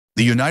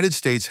The United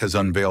States has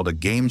unveiled a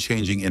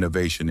game-changing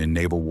innovation in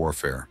naval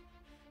warfare,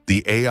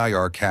 the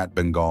AIRCAT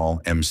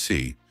Bengal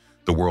MC,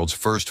 the world's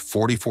first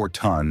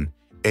 44-ton,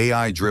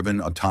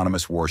 AI-driven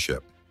autonomous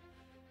warship.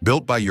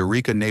 Built by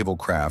Eureka Naval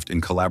Craft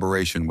in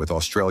collaboration with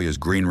Australia's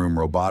Green Room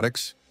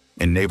Robotics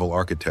and naval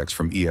architects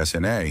from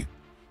ESNA,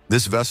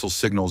 this vessel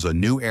signals a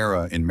new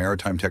era in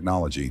maritime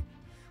technology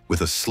with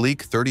a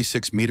sleek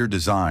 36-meter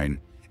design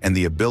and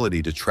the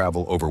ability to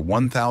travel over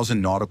 1,000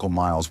 nautical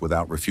miles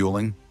without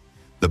refueling.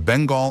 The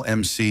Bengal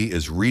MC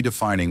is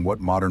redefining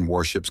what modern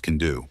warships can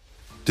do.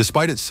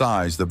 Despite its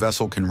size, the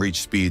vessel can reach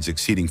speeds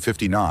exceeding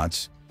 50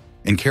 knots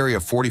and carry a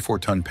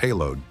 44-ton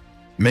payload,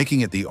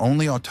 making it the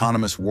only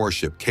autonomous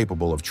warship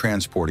capable of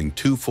transporting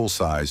two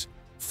full-size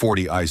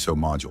 40 ISO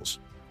modules.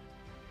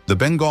 The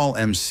Bengal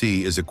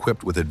MC is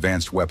equipped with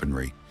advanced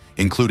weaponry,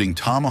 including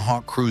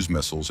Tomahawk cruise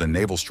missiles and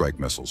naval strike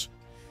missiles,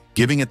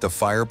 giving it the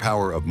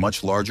firepower of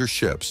much larger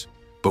ships,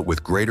 but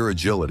with greater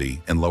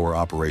agility and lower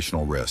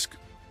operational risk.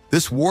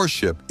 This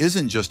warship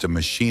isn't just a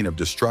machine of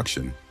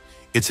destruction,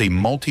 it's a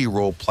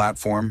multi-role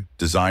platform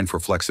designed for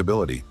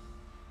flexibility.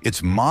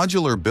 Its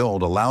modular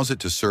build allows it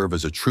to serve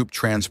as a troop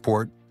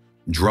transport,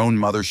 drone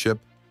mothership,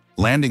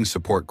 landing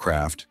support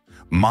craft,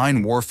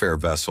 mine warfare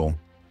vessel,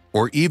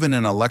 or even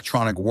an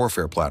electronic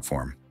warfare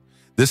platform.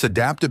 This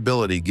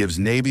adaptability gives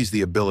navies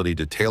the ability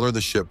to tailor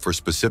the ship for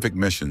specific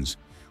missions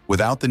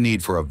without the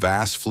need for a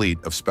vast fleet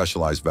of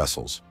specialized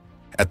vessels.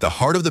 At the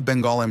heart of the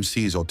Bengal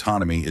MC's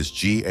autonomy is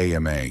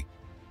GAMA,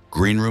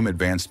 Green Room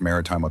Advanced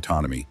Maritime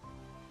Autonomy,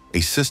 a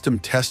system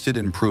tested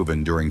and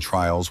proven during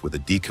trials with a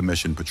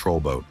decommissioned patrol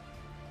boat.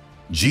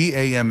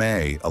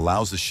 GAMA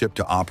allows the ship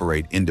to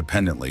operate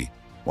independently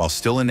while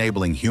still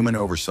enabling human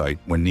oversight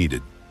when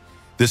needed.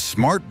 This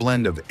smart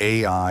blend of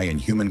AI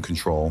and human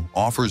control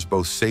offers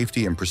both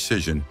safety and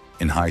precision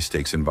in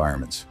high-stakes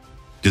environments.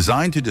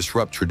 Designed to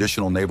disrupt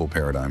traditional naval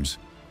paradigms,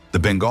 the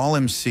Bengal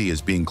MC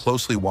is being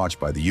closely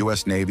watched by the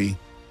U.S. Navy,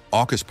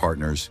 AUKUS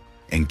partners,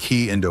 and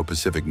key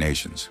Indo-Pacific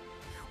nations.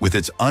 With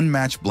its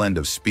unmatched blend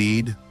of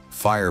speed,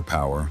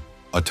 firepower,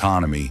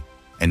 autonomy,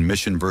 and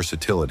mission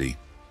versatility,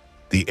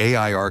 the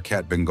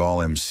AIRCAT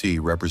Bengal MC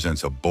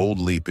represents a bold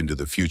leap into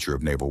the future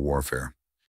of naval warfare.